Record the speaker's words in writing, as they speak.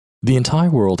The entire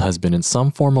world has been in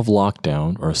some form of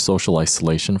lockdown or social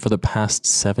isolation for the past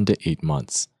 7 to 8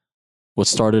 months. What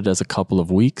started as a couple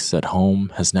of weeks at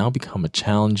home has now become a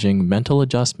challenging mental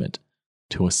adjustment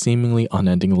to a seemingly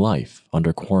unending life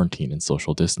under quarantine and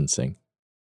social distancing.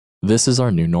 This is our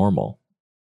new normal.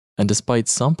 And despite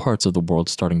some parts of the world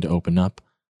starting to open up,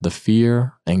 the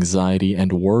fear, anxiety,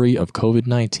 and worry of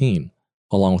COVID-19,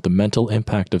 along with the mental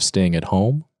impact of staying at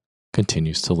home,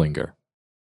 continues to linger.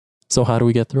 So how do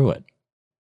we get through it?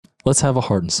 Let's have a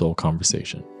heart and soul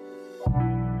conversation.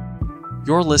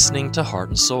 You're listening to Heart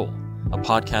and Soul, a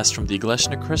podcast from the Iglesia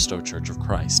Ni Cristo Church of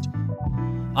Christ.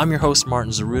 I'm your host,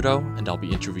 Martin Zeruto, and I'll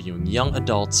be interviewing young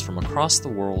adults from across the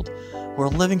world who are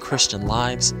living Christian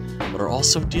lives, but are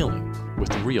also dealing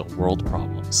with real world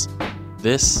problems.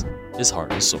 This is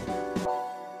Heart and Soul.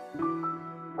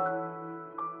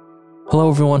 Hello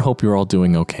everyone, hope you're all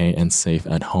doing okay and safe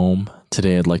at home.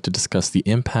 Today I'd like to discuss the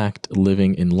impact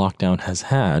living in lockdown has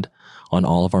had on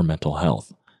all of our mental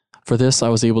health. For this, I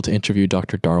was able to interview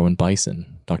Dr. Darwin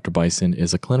Bison. Dr. Bison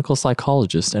is a clinical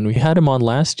psychologist, and we had him on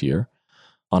last year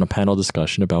on a panel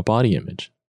discussion about body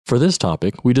image. For this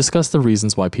topic, we discussed the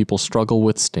reasons why people struggle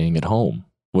with staying at home,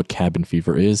 what cabin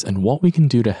fever is, and what we can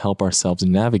do to help ourselves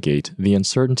navigate the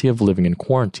uncertainty of living in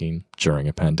quarantine during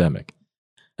a pandemic.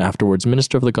 Afterwards,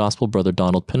 Minister of the Gospel, Brother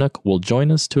Donald Pinnock, will join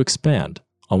us to expand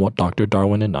on what Dr.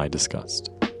 Darwin and I discussed.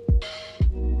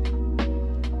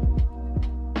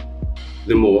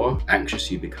 The more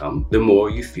anxious you become, the more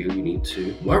you feel you need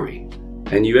to worry.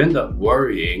 And you end up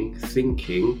worrying,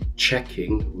 thinking,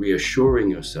 checking, reassuring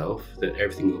yourself that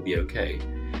everything will be okay,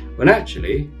 when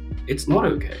actually, it's not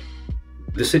okay.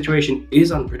 The situation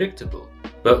is unpredictable,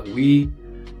 but we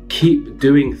keep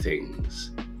doing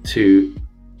things to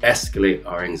escalate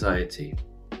our anxiety.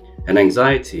 And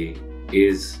anxiety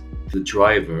is the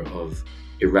driver of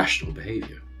irrational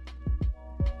behavior.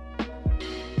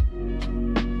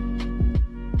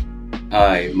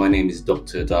 Hi, my name is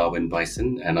Dr. Darwin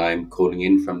Bison, and I'm calling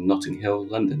in from Notting Hill,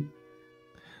 London.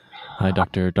 Hi,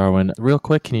 Dr. Darwin. Real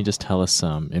quick, can you just tell us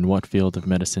in what field of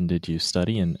medicine did you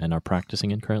study and are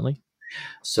practicing in currently?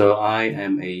 So I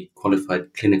am a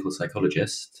qualified clinical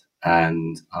psychologist,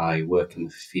 and I work in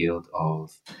the field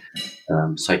of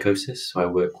psychosis. So I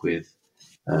work with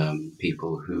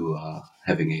people who are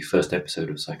having a first episode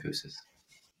of psychosis.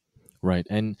 Right.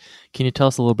 And can you tell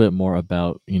us a little bit more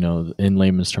about, in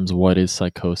layman's terms, what is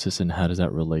psychosis and how does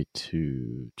that relate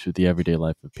to the everyday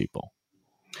life of people?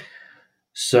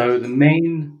 So the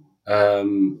main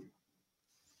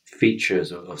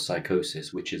features of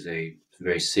psychosis, which is a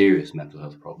very serious mental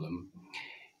health problem,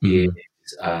 is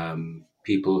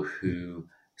people who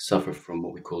suffer from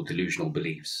what we call delusional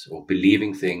beliefs, or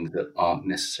believing things that aren't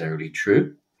necessarily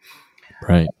true,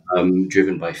 right?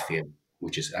 Driven by fear,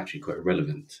 which is actually quite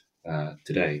relevant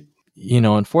today.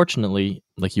 Unfortunately,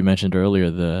 like you mentioned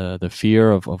earlier, the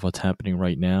fear of what's happening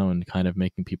right now and kind of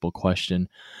making people question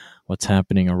what's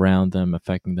happening around them,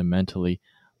 affecting them mentally,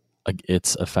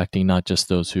 it's affecting not just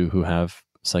those who have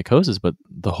psychosis, but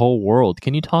the whole world.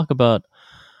 Can you talk about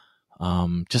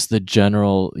just the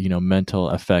general,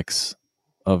 mental effects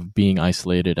of being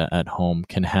isolated at home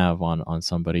can have on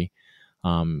somebody?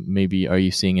 Maybe are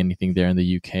you seeing anything there in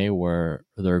the UK where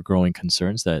there are growing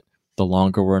concerns that the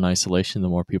longer we're in isolation, the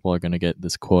more people are going to get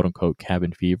this quote unquote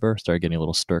cabin fever, start getting a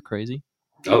little stir crazy?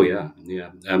 Oh yeah.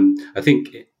 I think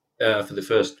for the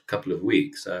first couple of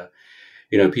weeks,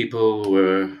 people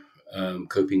were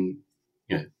coping.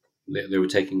 They were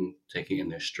taking it in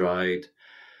their stride.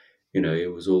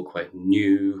 It was all quite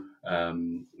new,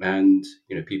 and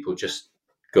people just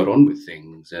got on with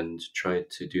things and tried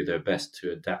to do their best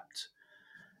to adapt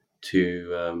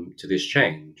to this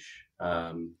change.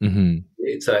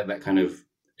 It's like that kind of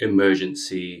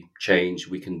emergency change.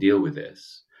 We can deal with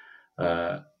this,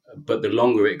 but the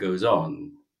longer it goes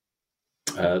on,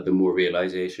 the more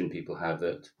realization people have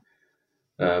that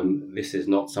this is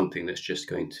not something that's just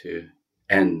going to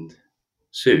end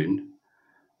soon.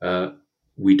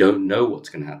 We don't know what's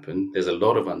going to happen. There's a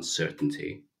lot of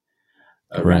uncertainty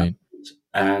around,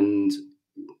 and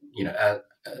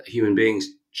human beings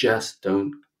just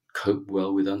don't cope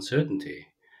well with uncertainty.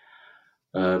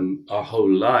 Our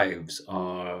whole lives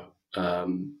are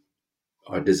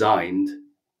designed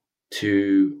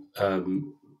to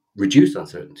reduce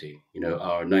uncertainty.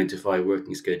 Our 9-to-5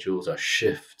 working schedules, our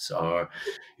shifts, our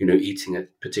eating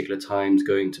at particular times,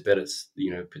 going to bed at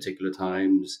particular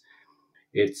times.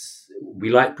 We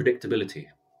like predictability.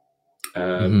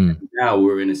 Now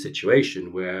we're in a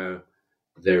situation where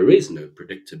there is no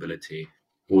predictability,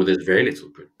 or there's very little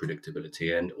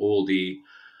predictability, and all the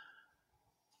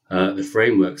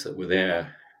frameworks that were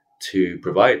there to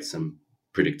provide some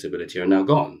predictability are now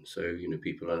gone. So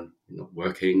people are not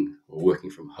working or working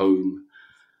from home.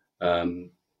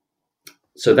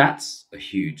 So that's a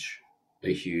huge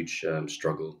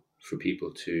struggle for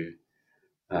people to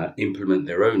implement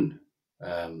their own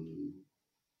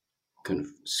kind of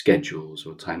schedules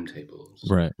or timetables.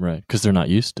 Right, right. Because they're not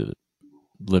used to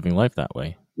living life that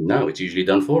way. No, it's usually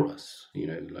done for us.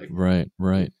 Like Right,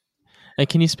 right. And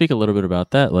can you speak a little bit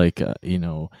about that? Like, I've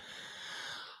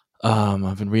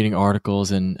been reading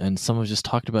articles and some have just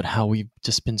talked about how we've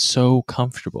just been so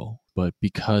comfortable, but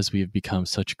because we've become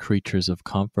such creatures of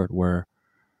comfort where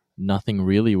nothing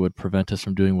really would prevent us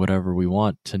from doing whatever we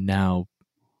want to now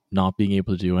not being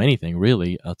able to do anything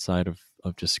really outside of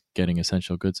just getting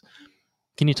essential goods.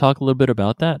 Can you talk a little bit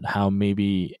about that? How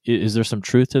maybe is there some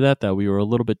truth to that we were a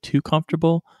little bit too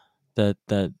comfortable, that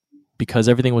because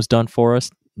everything was done for us,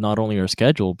 not only our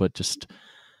schedule, but just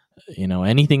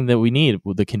anything that we need,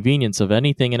 the convenience of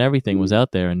anything and everything was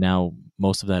out there, and now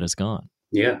most of that is gone.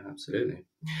 Yeah, absolutely.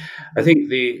 I think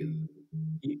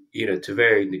to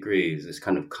varying degrees, this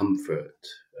kind of comfort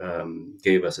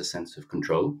gave us a sense of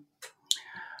control.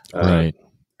 Right.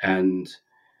 And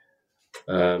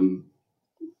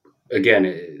again,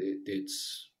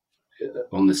 it's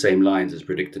on the same lines as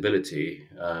predictability.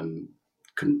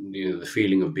 The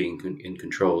feeling of being in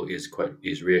control is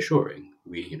reassuring.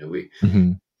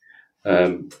 Mm-hmm.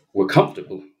 We're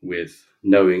comfortable with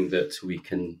knowing that we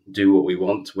can do what we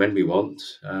want when we want.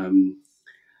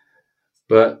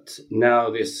 But now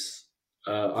this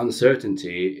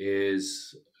uncertainty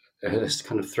has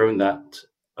kind of thrown that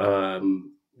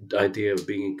idea of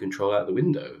being in control out the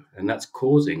window, and that's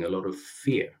causing a lot of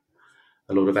fear,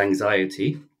 a lot of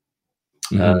anxiety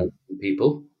in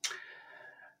people.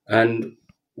 And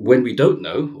when we don't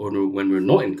know, or when we're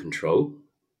not in control,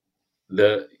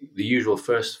 the usual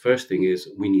first thing is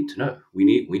we need to know. We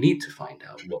need to find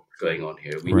out what's going on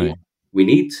here. Right. We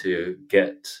need to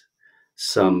get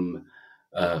some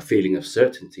feeling of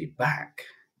certainty back.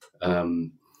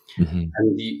 And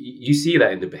you see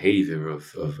that in the behavior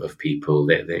of people.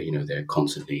 They're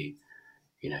constantly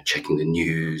checking the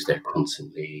news. They're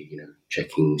constantly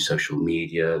checking social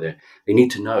media. They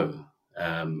need to know.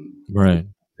 Right.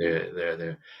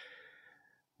 They're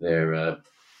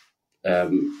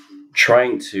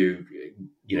trying to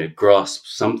grasp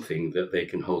something that they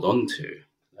can hold on to.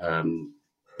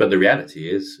 But the reality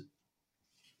is,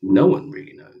 no one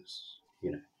really knows.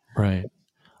 Right.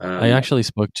 I actually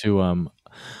spoke to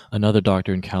another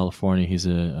doctor in California. He's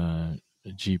a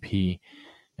GP,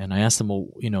 and I asked him, well,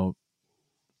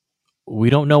 we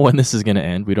don't know when this is going to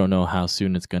end. We don't know how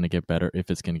soon it's going to get better, if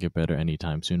it's going to get better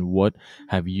anytime soon. What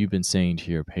have you been saying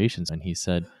to your patients? And he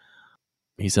said,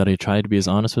 I try to be as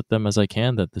honest with them as I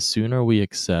can, that the sooner we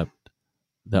accept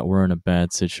that we're in a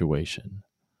bad situation,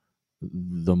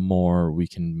 the more we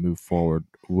can move forward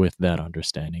with that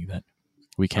understanding that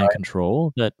we can't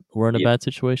control that we're in a bad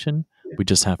situation. We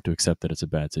just have to accept that it's a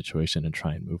bad situation and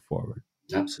try and move forward.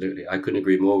 Absolutely. I couldn't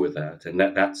agree more with that. And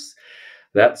that's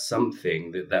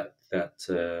something that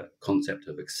concept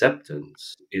of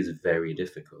acceptance is very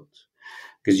difficult,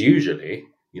 because usually,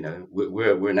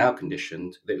 we're now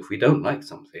conditioned that if we don't like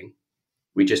something,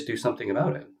 we just do something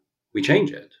about it. We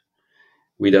change it.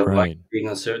 We don't like being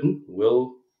uncertain,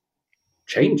 we'll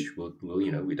change. We'll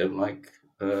we don't like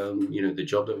the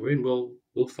job that we're in,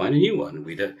 we'll find a new one.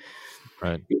 We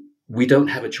don't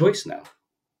have a choice now.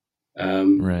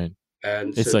 Right.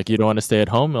 And it's like, you don't want to stay at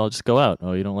home, I'll just go out.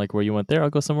 Oh, you don't like where you went there, I'll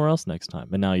go somewhere else next time.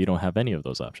 And now you don't have any of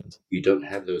those options. You don't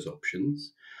have those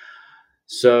options.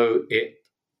 So it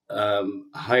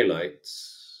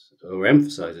highlights or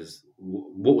emphasizes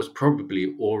what was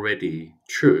probably already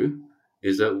true,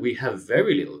 is that we have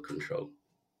very little control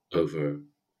over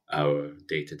our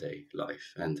day-to-day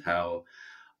life, and how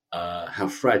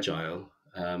fragile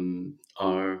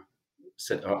our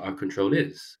control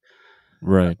is.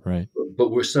 Right.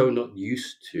 But we're so not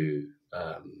used to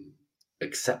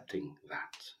accepting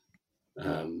that.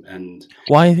 And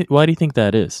why do you think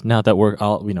that is? Now that we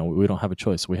don't have a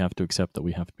choice, we have to accept that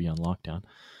we have to be on lockdown.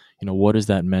 What is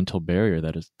that mental barrier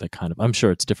that kind of, I'm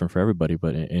sure it's different for everybody,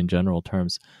 but in general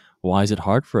terms, why is it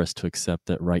hard for us to accept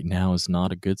that right now is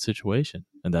not a good situation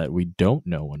and that we don't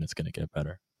know when it's going to get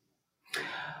better?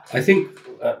 I think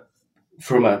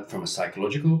from a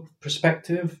psychological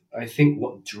perspective, I think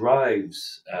what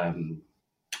drives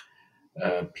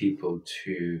people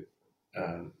to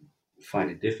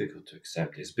find it difficult to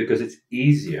accept is because it's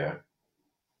easier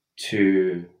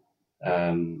to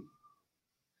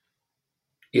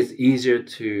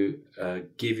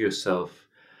give yourself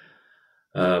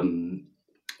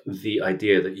the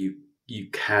idea that you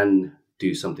can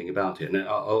do something about it. And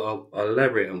I'll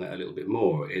elaborate on that a little bit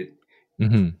more.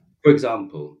 Hmm. For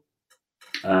example,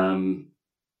 um,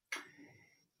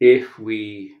 if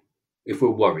we're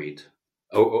worried,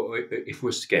 or if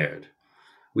we're scared,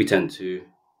 we tend to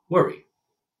worry.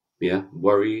 Yeah,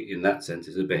 worry in that sense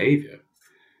is a behavior.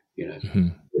 You know, Hmm.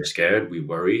 we're scared, we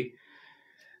worry,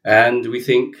 and we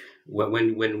think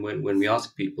when we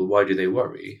ask people why do they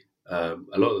worry,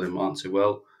 a lot of them answer,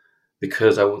 well,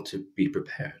 because I want to be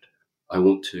prepared. I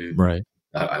want to Right.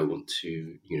 I want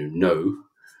to know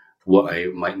what I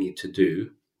might need to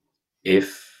do if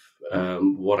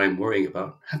what I'm worrying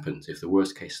about happens, if the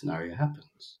worst case scenario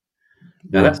happens.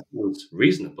 Now that Right. sounds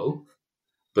reasonable,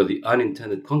 but the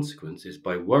unintended consequence is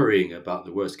by worrying about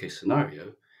the worst case scenario,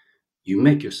 you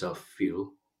make yourself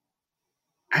feel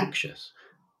anxious.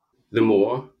 The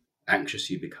more anxious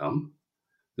you become,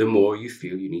 the more you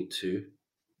feel you need to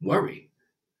worry.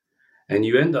 And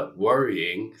you end up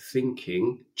worrying,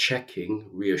 thinking, checking,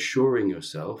 reassuring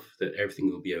yourself that everything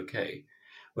will be okay,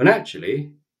 when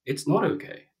actually it's not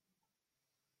okay.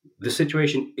 The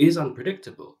situation is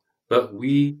unpredictable, but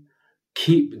we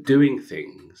keep doing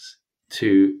things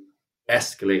to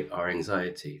escalate our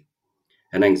anxiety.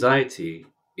 And anxiety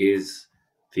is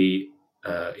the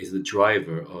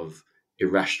driver of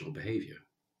irrational behavior.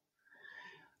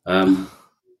 Um,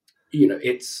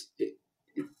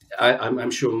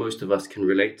 I'm sure most of us can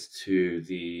relate to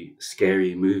the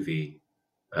scary movie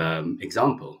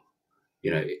example.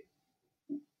 You know,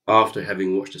 after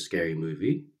having watched a scary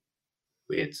movie,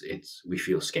 we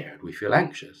feel scared, we feel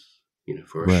anxious.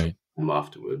 For a short Right. time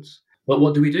afterwards. But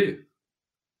what do we do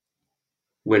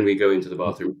when we go into the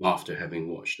bathroom after having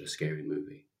watched a scary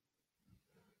movie?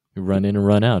 You run in and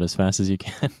run out as fast as you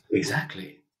can.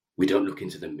 Exactly. We don't look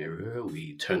into the mirror.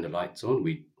 We turn the lights on.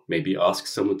 We maybe ask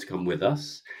someone to come with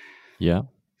us. Yeah.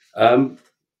 Um,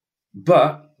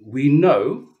 but we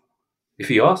know if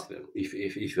you ask them, if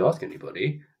you ask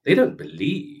anybody, they don't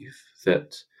believe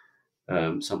that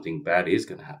something bad is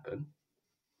going to happen.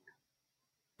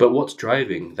 But what's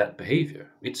driving that behavior?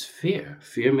 It's fear.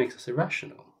 Fear makes us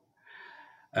irrational.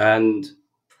 And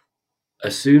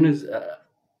as soon as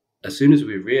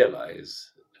we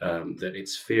realize that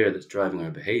it's fear that's driving our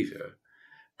behavior,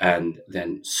 and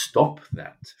then stop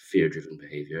that fear-driven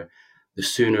behavior, the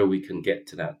sooner we can get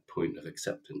to that point of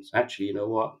acceptance. Actually, you know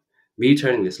what? Me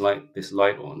turning this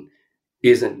light on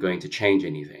isn't going to change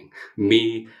anything.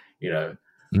 Me,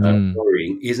 Mm.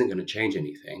 worrying isn't going to change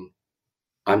anything.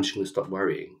 I'm just going to stop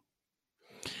worrying.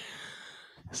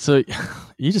 So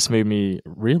you just made me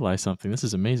realize something. This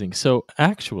is amazing. So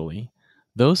actually,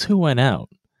 those who went out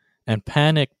and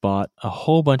panic bought a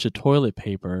whole bunch of toilet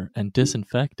paper and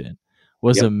disinfectant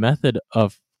was Yep, a method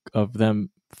of them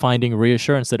finding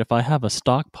reassurance that if I have a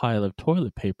stockpile of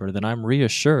toilet paper, then I'm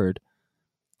reassured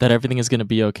that everything is going to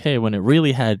be okay, when it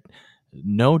really had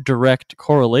no direct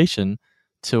correlation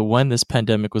to when this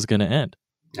pandemic was going to end.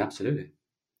 absolutely.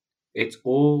 It's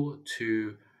all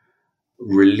to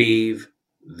relieve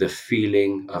the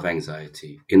feeling of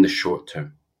anxiety in the short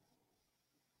term.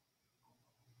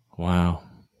 Wow.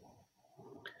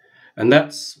 And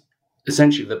that's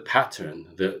essentially the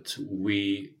pattern that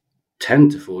we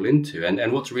tend to fall into.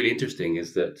 And what's really interesting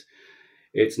is that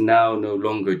it's now no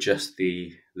longer just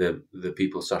the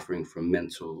people suffering from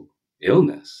mental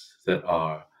illness that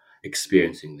are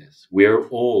experiencing this. We're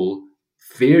all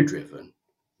fear driven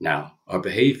now. Our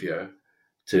behavior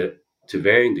to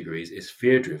varying degrees is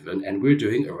fear driven, and we're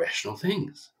doing irrational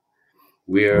things.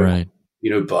 We're Right.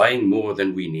 buying more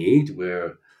than we need.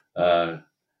 We're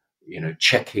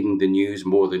checking the news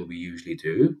more than we usually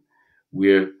do.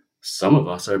 Some of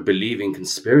us are believing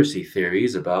conspiracy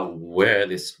theories about where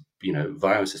this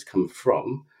virus has come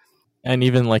from. And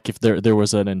even like if there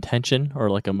was an intention or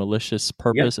like a malicious Yeah,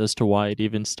 purpose as to why it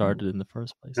even started in the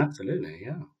first place. absolutely.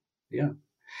 Yeah, yeah.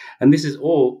 And this is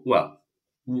all, well,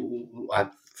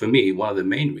 for me, one of the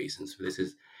main reasons for this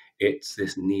is it's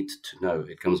this need to know.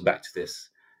 It comes back to this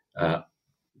uh,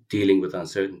 dealing with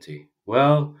uncertainty.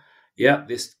 Well, yeah,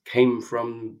 this came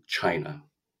from China.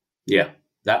 Yeah,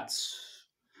 that's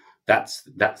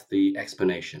the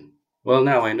explanation. Well,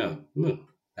 now I know.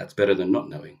 That's better than not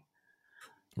knowing.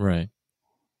 Right.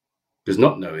 Because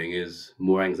not knowing is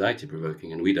more anxiety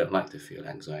provoking, and we don't like to feel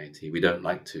anxiety. We don't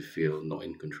like to feel not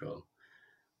in control.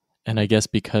 And I guess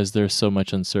because there's so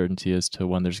much uncertainty as to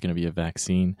when there's going to be a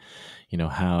vaccine,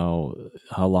 how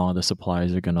long the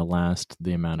supplies are going to last,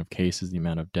 the amount of cases, the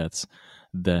amount of deaths,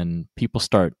 then people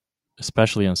start,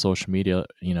 especially on social media,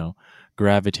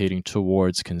 gravitating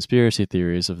towards conspiracy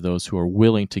theories of those who are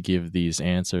willing to give these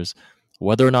answers,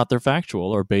 whether or not they're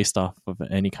factual or based off of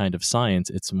any kind of science,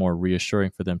 it's more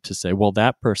reassuring for them to say, well,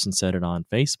 that person said it on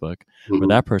Facebook or Hmm.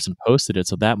 that person posted it,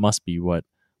 so that must be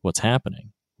what's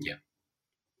happening. Yeah.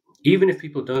 Even if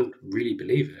people don't really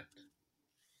believe it,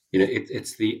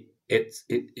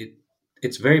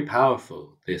 it's very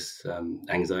powerful. This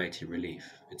anxiety relief.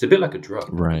 It's a bit like a drug.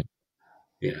 Right.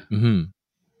 You know. Hmm.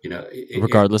 You know. It,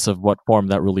 Regardless of what form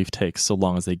that relief takes, so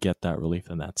long as they get that relief,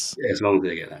 then that's as long as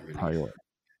they get that relief, probably what.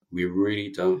 we really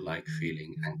don't like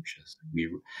feeling anxious.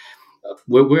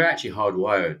 We're actually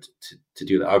hardwired to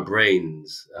do that. Our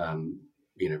brains,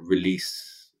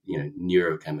 release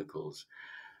neurochemicals,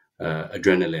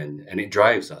 adrenaline, and it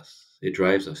drives us. It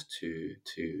drives us to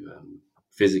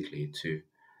physically to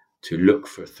look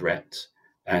for threat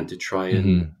and to try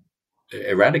and Hmm.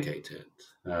 eradicate it.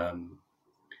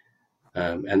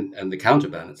 And the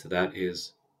counterbalance to that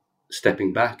is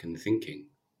stepping back and thinking.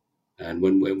 And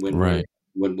Right.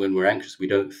 when we're anxious, we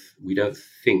don't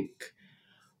think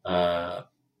uh,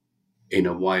 in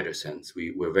a wider sense.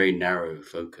 We're very narrow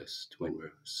focused when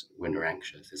we're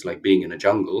anxious. It's like being in a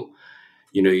jungle.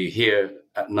 You hear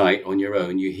at night on your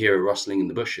own, you hear a rustling in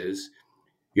the bushes.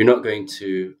 You're not going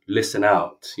to listen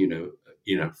out.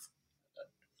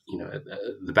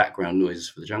 The background noises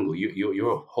for the jungle.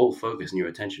 Your whole focus and your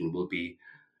attention will be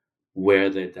where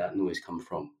did that noise come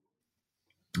from.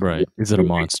 Right. Is it a You're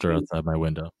monster waiting. outside my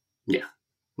window? Yeah,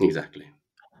 exactly.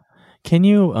 Can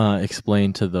you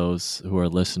explain to those who are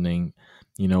listening,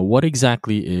 what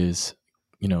exactly is,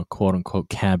 quote unquote,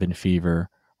 cabin fever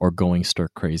or going stir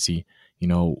crazy?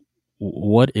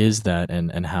 What is that,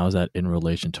 and how is that in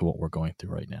relation to what we're going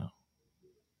through right now?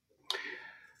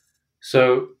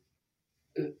 So,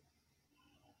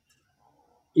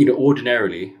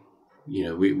 ordinarily,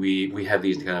 we have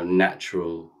these kind of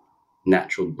natural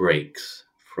breaks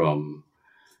from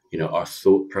our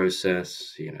thought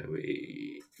process.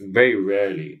 We very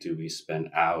rarely do we spend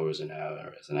hours and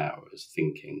hours and hours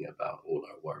thinking about all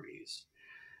our worries.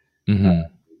 Hmm.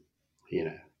 You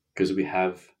know, because we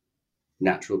have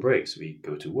natural breaks. We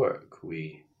go to work.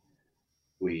 We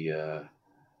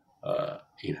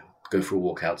go for a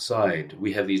walk outside.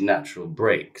 We have these natural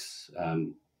breaks.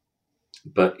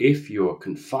 But if you're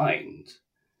confined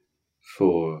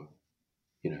for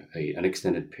an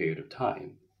extended period of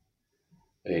time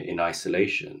in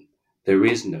isolation, there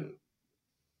is no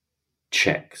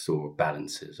checks or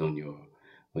balances on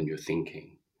your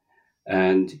thinking,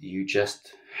 and you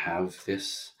just have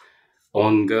this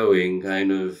ongoing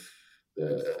kind of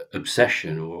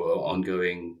obsession or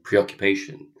ongoing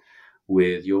preoccupation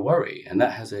with your worry, and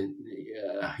that has a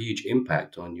huge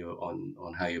impact on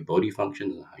how your body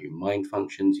functions and how your mind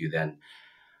functions. You then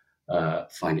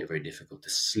find it very difficult to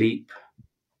sleep.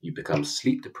 You become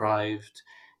sleep deprived.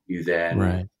 You then,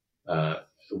 Right. uh,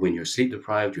 when you're sleep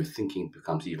deprived, your thinking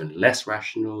becomes even less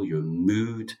rational. Your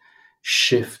mood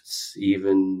shifts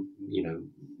even,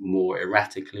 more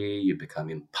erratically. You become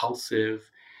impulsive.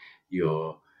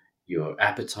 Your your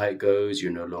appetite goes.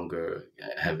 You're no longer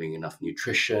having enough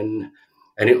nutrition,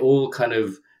 and it all kind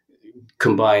of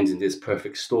combines in this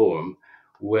perfect storm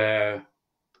where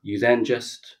you then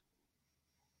just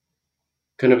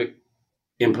kind of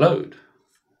implode,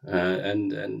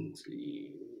 and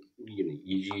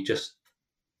you just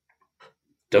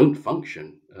don't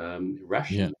function Yeah.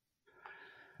 rationally.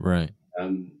 Right.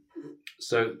 Um,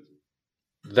 so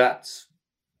that's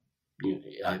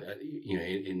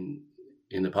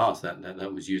in the past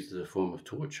that was used as a form of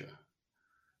torture.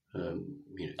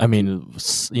 I mean,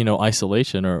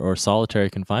 isolation or solitary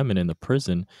confinement in the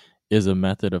prison is a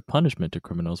method of punishment to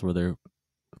criminals where they're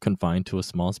confined to a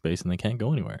small space and they can't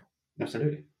go anywhere.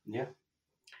 Absolutely, yeah.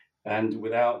 And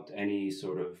without any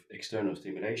sort of external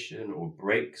stimulation or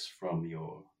breaks from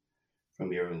your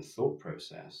own thought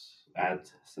process, add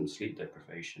some sleep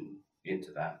deprivation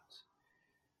into that.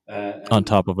 On And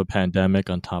top of a pandemic,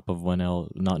 on top of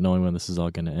not knowing when this is all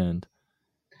going to end.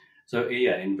 so,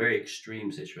 yeah, in very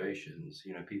extreme situations,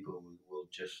 people will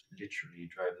just literally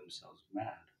drive themselves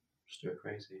mad, stir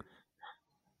crazy.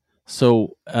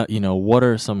 So, what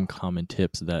are some common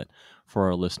tips that for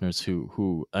our listeners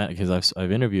who because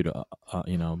I've interviewed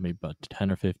maybe about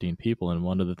 10 or 15 people, and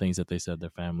one of the things that they said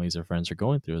their families or friends are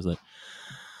going through is that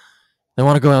they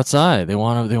want to go outside. They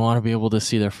want to be able to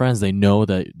see their friends. They know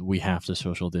that we have to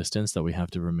social distance, that we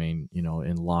have to remain, in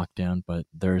lockdown. But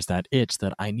there's that itch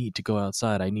that I need to go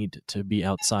outside. I need to be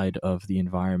outside of the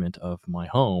environment of my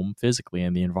home physically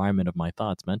and the environment of my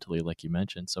thoughts mentally, like you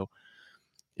mentioned. So,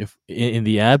 if in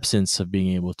the absence of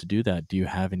being able to do that, do you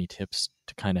have any tips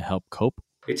to kind of help cope?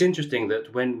 It's interesting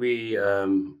that when we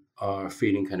are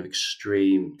feeling kind of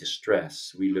extreme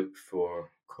distress, we look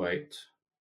for quite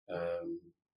um,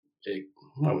 I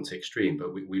wouldn't say extreme,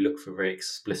 but we look for very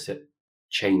explicit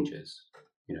changes.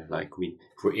 Like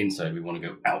if we're inside, we want to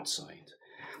go outside.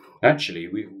 Actually,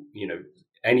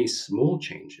 any small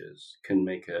changes can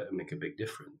make a big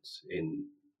difference. In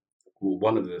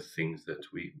one of the things that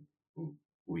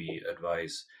we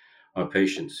advise our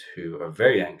patients who are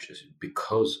very anxious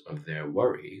because of their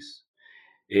worries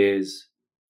is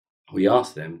we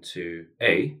ask them to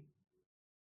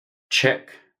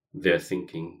check their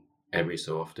thinking every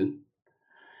so often,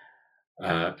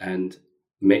 and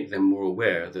make them more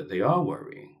aware that they are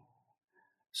worrying.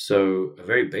 So a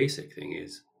very basic thing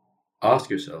is ask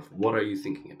yourself, what are you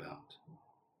thinking about?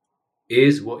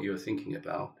 Is what you're thinking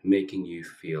about making you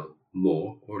feel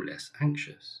more or less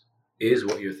anxious? Is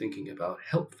what you're thinking about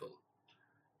helpful?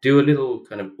 Do a little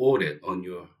kind of audit on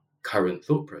your current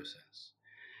thought process.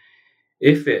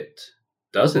 If it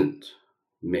doesn't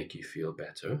make you feel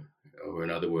better, or in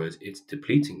other words, it's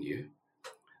depleting you,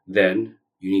 then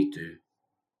you need to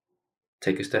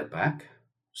take a step back,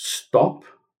 stop,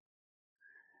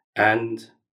 and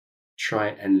try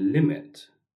and limit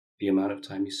the amount of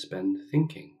time you spend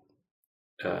thinking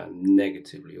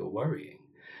negatively or worrying.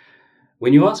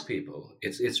 When you ask people,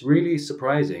 it's really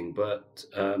surprising, but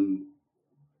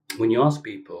when you ask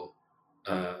people,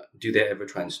 do they ever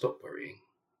try and stop worrying?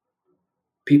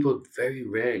 People very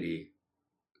rarely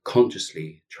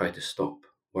consciously try to stop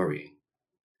worrying.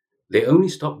 They only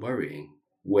stop worrying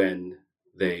when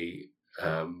they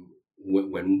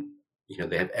when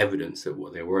they have evidence that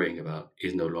what they're worrying about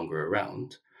is no longer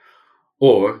around,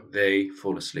 or they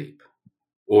fall asleep,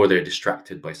 or they're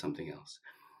distracted by something else.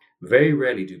 Very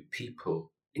rarely do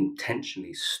people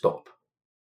intentionally stop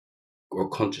or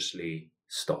consciously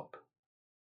stop.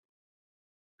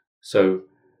 So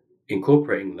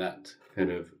incorporating that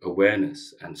kind of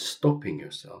awareness and stopping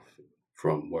yourself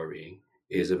from worrying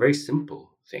is a very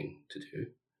simple thing to do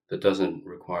that doesn't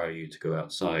require you to go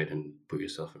outside and put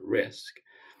yourself at risk.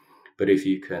 But if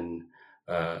you can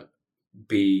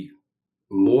be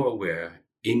more aware,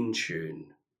 in tune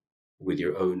with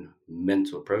your own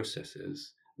mental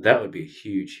processes, that would be a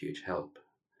huge, huge help,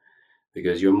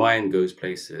 because your mind goes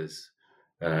places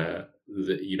that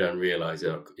you don't realize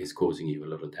is causing you a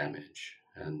lot of damage,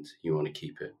 and you want to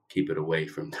keep it away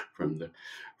from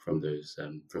those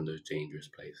dangerous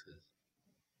places.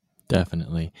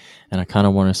 Definitely. And I kind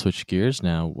of want to switch gears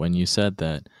now. When you said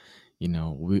that,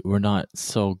 we're not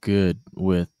so good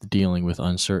with dealing with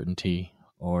uncertainty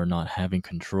or not having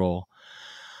control.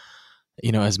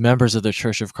 As members of the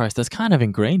Church of Christ, that's kind of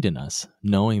ingrained in us,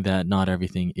 knowing that not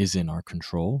everything is in our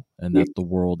control and Yeah. that the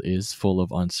world is full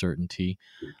of uncertainty.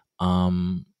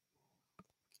 Um,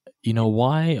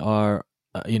 why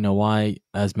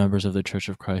as members of the Church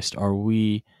of Christ are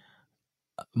we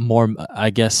more, I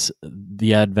guess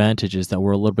the advantage is that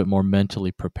we're a little bit more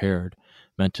mentally prepared,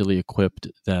 mentally equipped,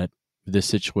 that this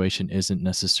situation isn't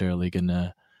necessarily going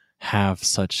to have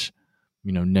such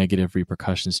negative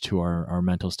repercussions to our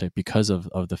mental state because of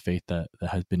the faith that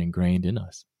has been ingrained in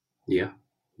us. Yeah,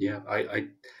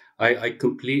 I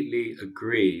completely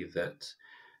agree that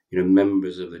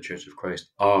members of the Church of Christ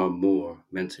are more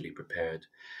mentally prepared.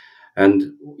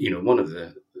 And one of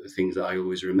the things that I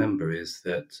always remember is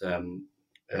that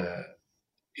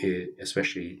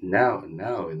especially now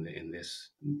in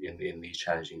these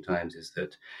challenging times, is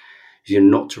that you're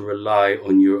not to rely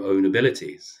on your own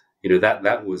abilities.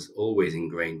 That was always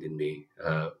ingrained in me.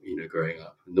 Growing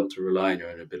up, not to rely on your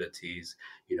own abilities.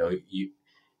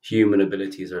 Human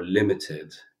abilities are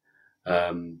limited,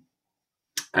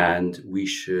 and we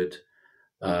should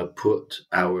put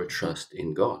our trust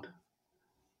in God.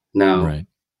 Now, Right.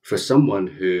 for someone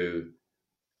who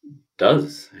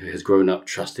has grown up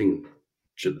trusting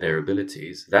their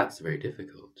abilities, that's very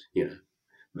difficult.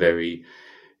 Very,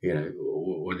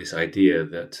 or this idea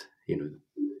that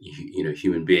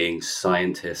human beings,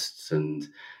 scientists, and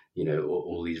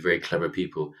all these very clever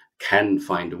people can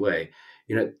find a way.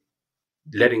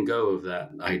 Letting go of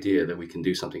that idea that we can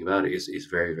do something about it is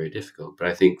very, very difficult. But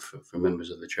I think for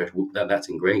members of the church, that's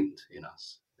ingrained in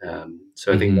us.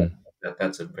 So I think Mm-hmm.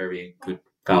 that's a very good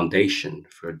foundation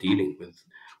for dealing with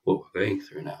what we're going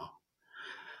through now.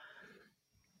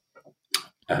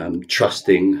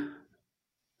 Trusting,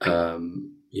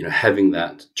 having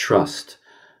that trust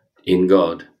in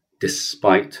God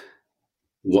despite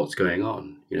what's going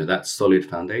on. That solid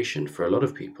foundation. For a lot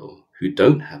of people who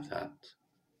don't have that,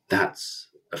 that's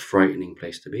a frightening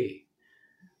place to be.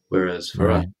 Whereas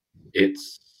for us, Right.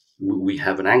 we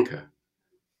have an anchor.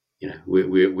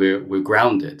 We're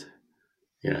grounded.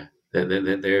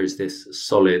 There's this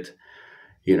solid,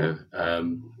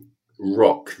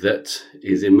 rock that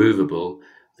is immovable,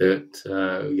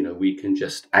 that we can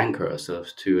just anchor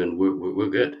ourselves to, and we're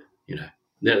good.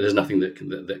 There's nothing that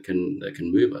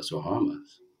can move us or harm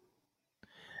us.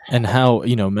 And how,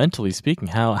 mentally speaking,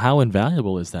 how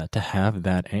invaluable is that to have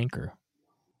that anchor?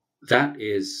 That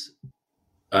is,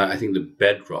 I think, the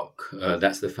bedrock.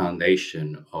 That's the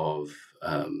foundation of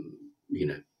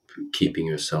keeping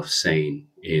yourself sane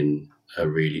in a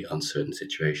really uncertain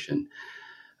situation.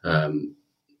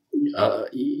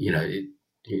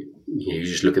 You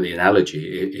just look at the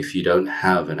analogy. If you don't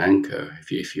have an anchor,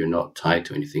 if you're not tied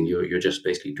to anything, you're just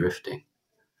basically drifting.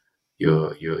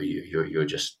 You're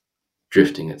just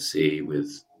drifting at sea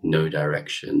with no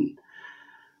direction,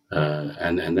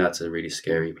 and that's a really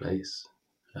scary place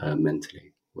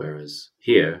mentally. Whereas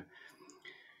here,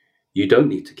 you don't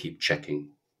need to keep checking.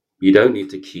 You don't need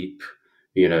to keep,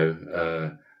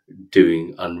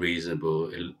 doing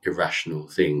unreasonable, irrational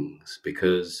things,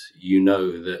 because you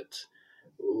know that,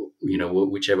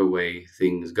 whichever way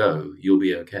things go, you'll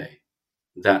be okay.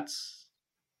 That's,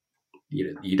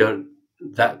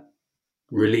 that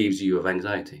relieves you of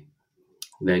anxiety.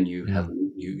 Then you have,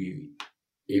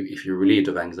 if you're relieved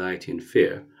of anxiety and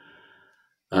fear,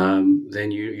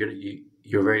 then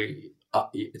you're very,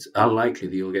 it's unlikely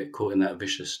that you'll get caught in that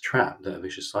vicious trap, that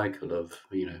vicious cycle of,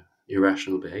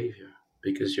 irrational behavior,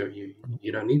 because you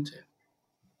don't need to.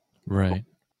 Right.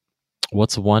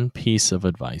 What's one piece of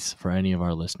advice for any of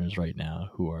our listeners right now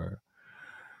who are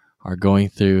going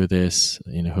through this,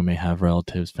 who may have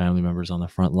relatives, family members on the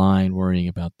front line, worrying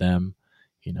about them,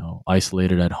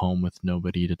 isolated at home with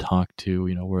nobody to talk to,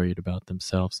 worried about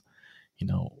themselves?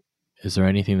 Is there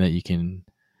anything that you can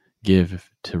give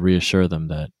to reassure them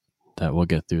that we'll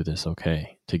get through this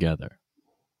okay together?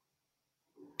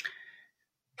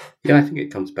 Yeah, I think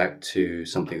it comes back to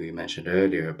something we mentioned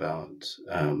earlier about,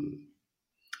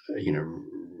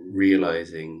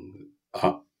 realizing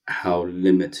how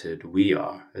limited we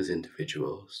are as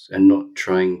individuals, and not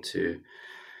trying to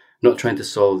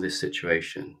solve this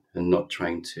situation, and not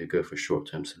trying to go for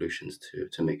short-term solutions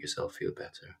to make yourself feel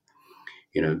better.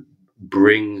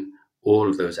 Bring all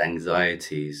of those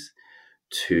anxieties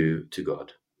to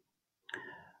God,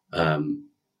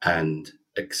 and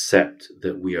accept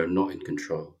that we are not in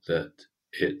control, that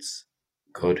it's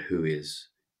God who is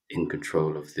in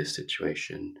control of this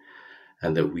situation,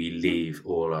 and that we leave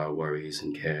all our worries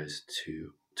and cares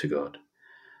to God,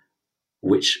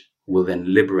 which will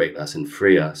then liberate us and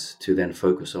free us to then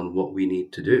focus on what we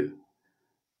need to do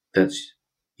that's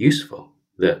useful,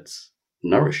 that's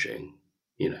nourishing,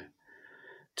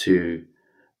 to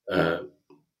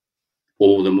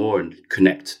all the more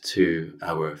connect to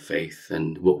our faith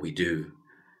and what we do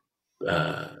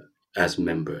as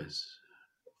members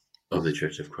of the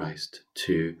Church of Christ,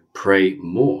 to pray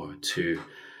more, to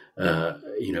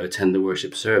attend the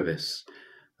worship service,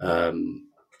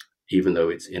 even though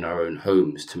it's in our own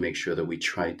homes, to make sure that we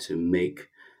try to make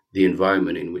the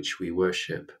environment in which we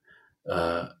worship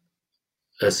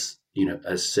as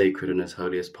sacred and as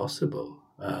holy as possible.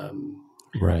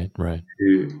 Right.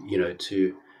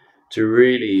 To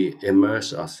really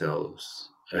immerse ourselves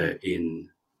in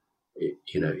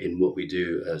what we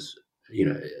do as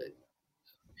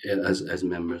as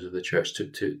members of the church, to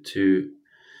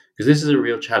because this is a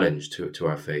real challenge to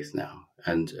our faith now,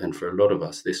 and for a lot of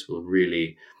us, this will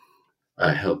really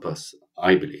help us.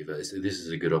 I believe this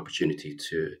is a good opportunity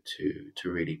to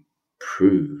really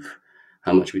prove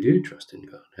how much we do trust in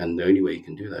God, and the only way you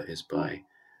can do that is by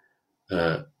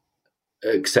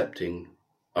accepting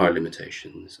our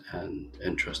limitations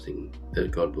and trusting that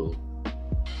God will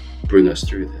bring us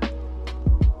through this.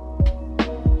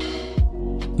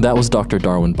 That was Dr.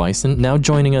 Darwin Bison. Now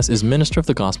joining us is Minister of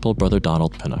the Gospel, Brother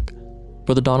Donald Pinnock.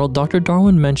 Brother Donald, Dr.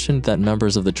 Darwin mentioned that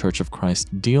members of the Church of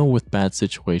Christ deal with bad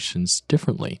situations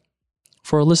differently.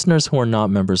 For our listeners who are not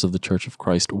members of the Church of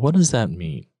Christ, what does that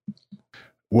mean?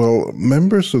 Well,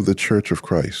 members of the Church of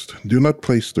Christ do not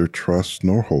place their trust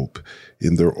nor hope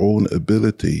in their own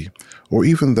ability or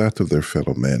even that of their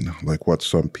fellow men, like what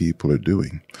some people are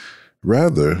doing.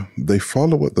 Rather, they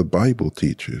follow what the Bible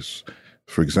teaches.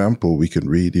 For example, we can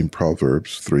read in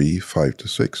Proverbs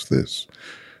 3:5-6 this: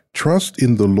 "Trust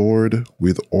in the Lord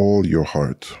with all your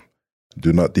heart.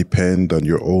 Do not depend on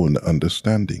your own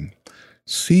understanding.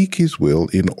 Seek His will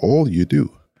in all you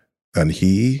do, and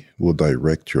He will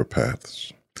direct your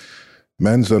paths."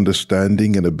 Man's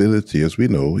understanding and ability, as we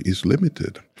know, is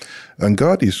limited. And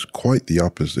God is quite the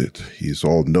opposite. He is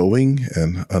all-knowing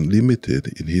and unlimited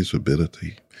in His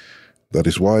ability. That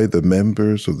is why the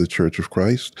members of the Church of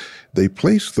Christ, they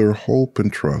place their hope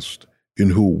and trust in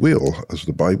who will, as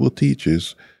the Bible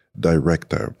teaches,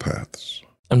 direct our paths.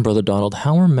 And Brother Donald,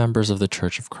 how are members of the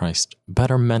Church of Christ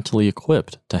better mentally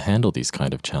equipped to handle these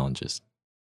kind of challenges?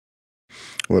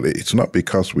 Well, it's not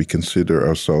because we consider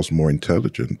ourselves more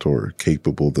intelligent or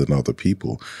capable than other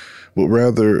people, but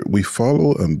rather we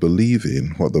follow and believe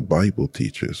in what the Bible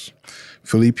teaches.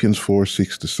 Philippians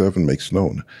 4:6-7 makes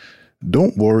known,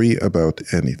 "Don't worry about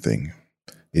anything.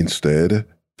 Instead,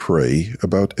 pray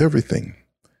about everything.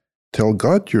 Tell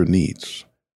God your needs,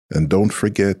 and don't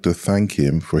forget to thank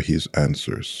Him for His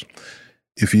answers.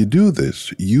 If you do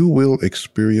this, you will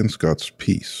experience God's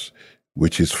peace,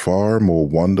 which is far more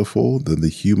wonderful than the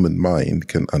human mind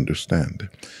can understand.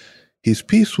 His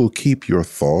peace will keep your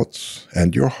thoughts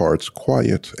and your hearts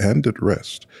quiet and at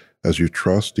rest as you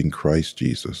trust in Christ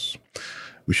Jesus."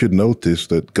 We should notice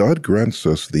that God grants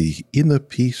us the inner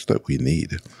peace that we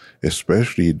need,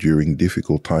 especially during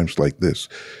difficult times like this,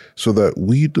 so that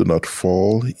we do not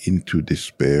fall into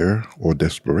despair or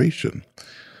desperation.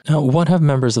 Now, what have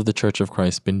members of the Church of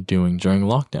Christ been doing during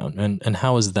lockdown, and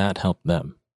how has that helped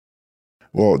them?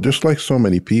 Well, just like so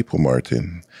many people,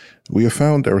 Martin, we have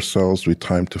found ourselves with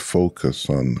time to focus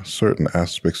on certain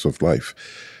aspects of life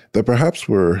that perhaps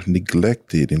were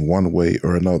neglected in one way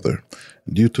or another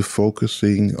due to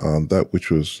focusing on that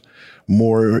which was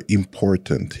more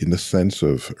important in the sense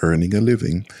of earning a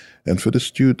living and for the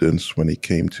students when it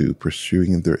came to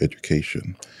pursuing their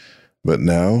education. But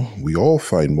now we all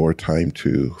find more time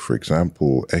to, for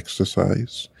example,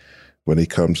 exercise, when it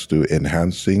comes to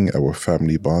enhancing our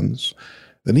family bonds,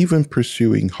 and even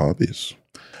pursuing hobbies.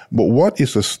 But what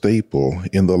is a staple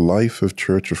in the life of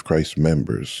Church of Christ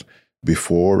members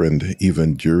before and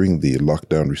even during the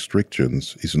lockdown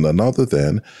restrictions is none other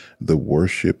than the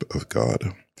worship of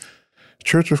God.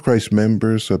 Church of Christ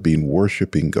members have been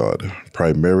worshiping God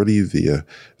primarily via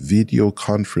video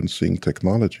conferencing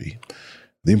technology.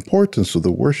 The importance of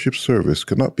the worship service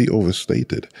cannot be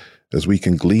overstated, as we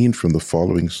can glean from the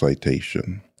following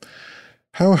citation.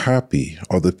 "How happy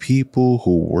are the people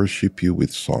who worship you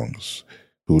with songs,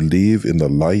 who live in the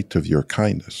light of your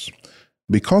kindness.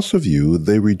 Because of you,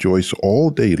 they rejoice all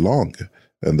day long,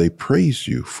 and they praise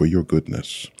you for your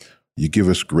goodness. You give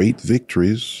us great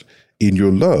victories. In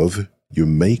your love, you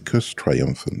make us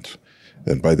triumphant."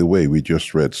 And by the way, we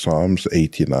just read Psalms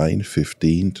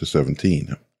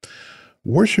 89:15-17.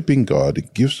 Worshiping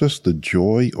God gives us the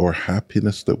joy or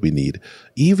happiness that we need,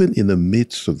 even in the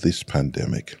midst of this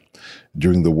pandemic.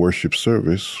 During the worship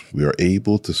service, we are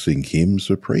able to sing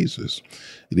hymns or praises.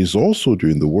 It is also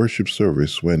during the worship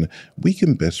service when we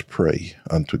can best pray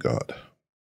unto God.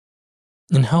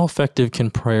 And how effective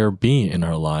can prayer be in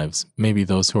our lives? Maybe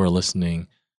those who are listening,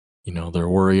 they're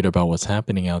worried about what's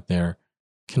happening out there.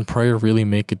 Can prayer really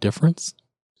make a difference?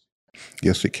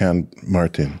 Yes, it can,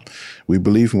 Martin. We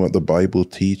believe in what the Bible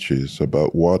teaches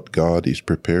about what God is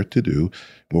prepared to do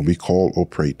when we call or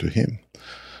pray to Him.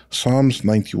 Psalms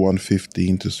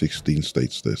 91:15-16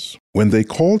 states this: "When they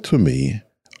call to me,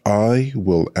 I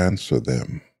will answer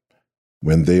them.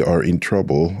 When they are in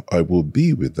trouble, I will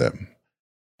be with them.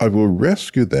 I will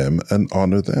rescue them and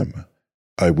honor them.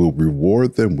 I will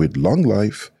reward them with long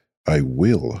life. I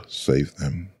will save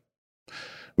them."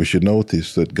 We should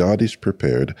notice that God is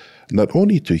prepared not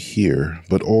only to hear,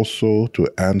 but also to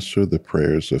answer the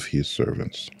prayers of His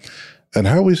servants. And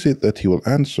how is it that He will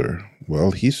answer?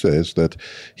 Well, He says that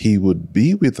He would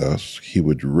be with us, He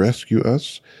would rescue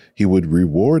us, He would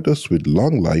reward us with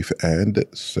long life and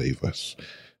save us.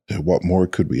 What more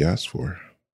could we ask for?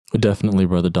 Definitely,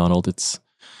 Brother Donald. It's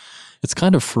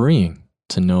kind of freeing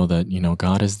to know that,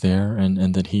 God is there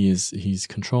and that He's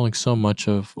controlling so much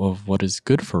of what is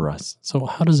good for us. So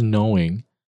how does knowing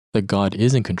that God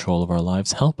is in control of our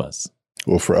lives help us?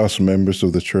 Well, for us members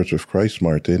of the Church of Christ,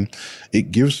 Martin,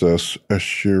 it gives us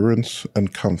assurance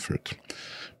and comfort,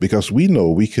 because we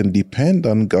know we can depend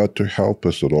on God to help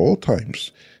us at all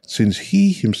times, since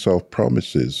He Himself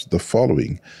promises the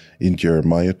following in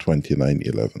Jeremiah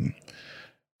 29:11.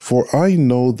 "For I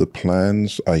know the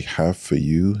plans I have for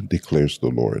you, declares the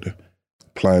Lord,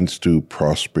 plans to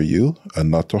prosper you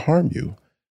and not to harm you,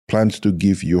 plans to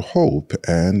give you hope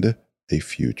and a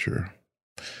future."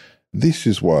 This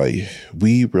is why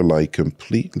we rely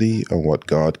completely on what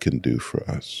God can do for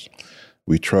us.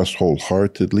 We trust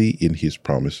wholeheartedly in His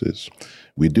promises.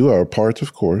 We do our part,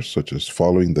 of course, such as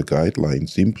following the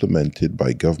guidelines implemented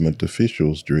by government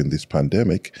officials during this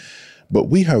pandemic, but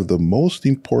we have the most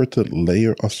important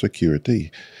layer of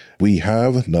security. We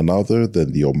have none other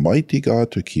than the Almighty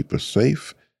God to keep us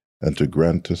safe and to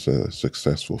grant us a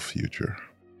successful future.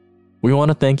 We want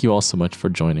to thank you all so much for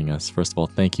joining us. First of all,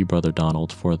 thank you, Brother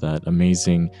Donald, for that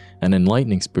amazing and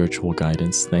enlightening spiritual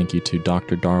guidance. Thank you to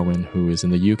Dr. Darwin, who is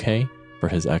in the UK, for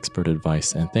his expert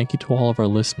advice, and thank you to all of our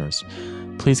listeners.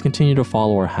 Please continue to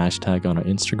follow our hashtag on our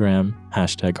Instagram,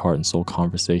 hashtag Heart and Soul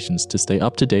Conversations, to stay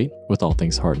up to date with all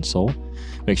things Heart and Soul.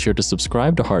 Make sure to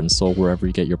subscribe to Heart and Soul wherever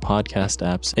you get your podcast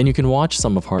apps, and you can watch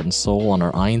some of Heart and Soul on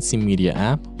our INC Media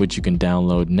app, which you can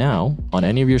download now on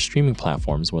any of your streaming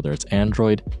platforms, whether it's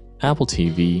Android, Apple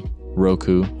TV,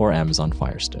 Roku, or Amazon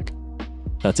Fire Stick.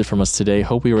 That's it from us today.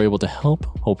 Hope we were able to help,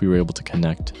 hope we were able to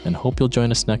connect, and hope you'll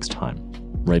join us next time,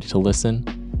 ready to listen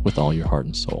with all your heart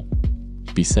and soul.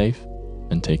 Be safe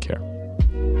and take care.